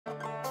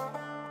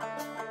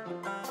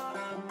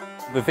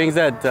The things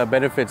that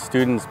benefit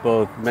students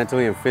both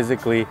mentally and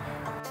physically,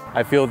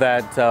 I feel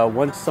that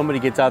once somebody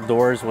gets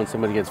outdoors, once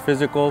somebody gets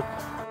physical,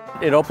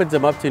 it opens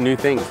them up to new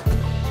things.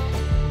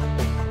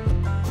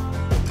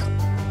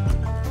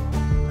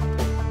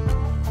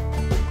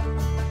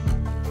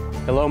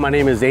 Hello, my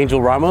name is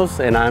Angel Ramos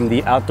and I'm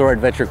the Outdoor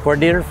Adventure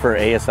Coordinator for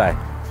ASI.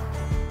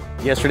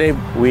 Yesterday,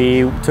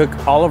 we took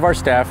all of our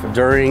staff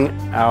during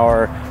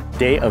our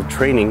day of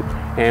training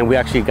and we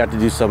actually got to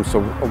do some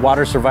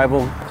water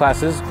survival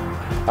classes.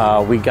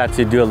 We got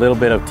to do a little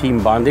bit of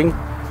team bonding.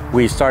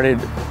 We started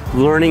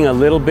learning a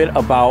little bit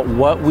about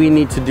what we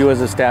need to do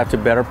as a staff to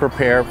better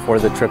prepare for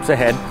the trips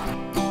ahead.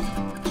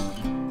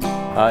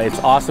 It's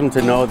awesome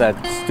to know that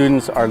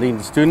students are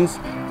leading students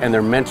and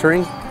they're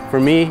mentoring. For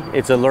me,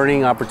 it's a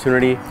learning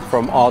opportunity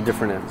from all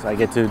different ends. I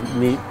get to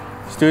meet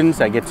students,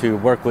 I get to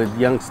work with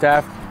young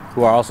staff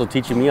who are also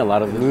teaching me a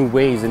lot of new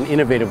ways and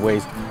innovative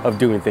ways of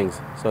doing things.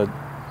 So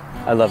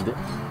I loved it.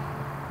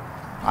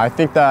 I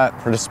think that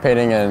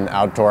participating in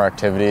outdoor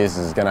activities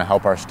is going to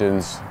help our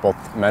students both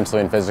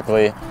mentally and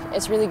physically.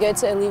 It's really good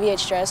to alleviate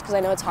stress because I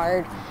know it's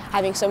hard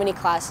having so many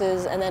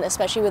classes and then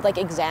especially with like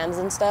exams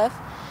and stuff.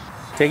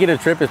 Taking a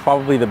trip is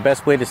probably the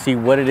best way to see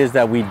what it is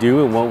that we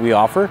do and what we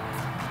offer,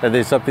 that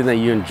is something that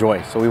you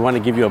enjoy. So we want to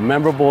give you a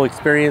memorable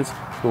experience.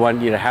 We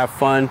want you to have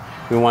fun.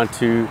 We want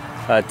to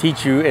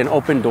teach you and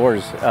open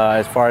doors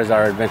as far as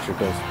our adventure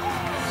goes.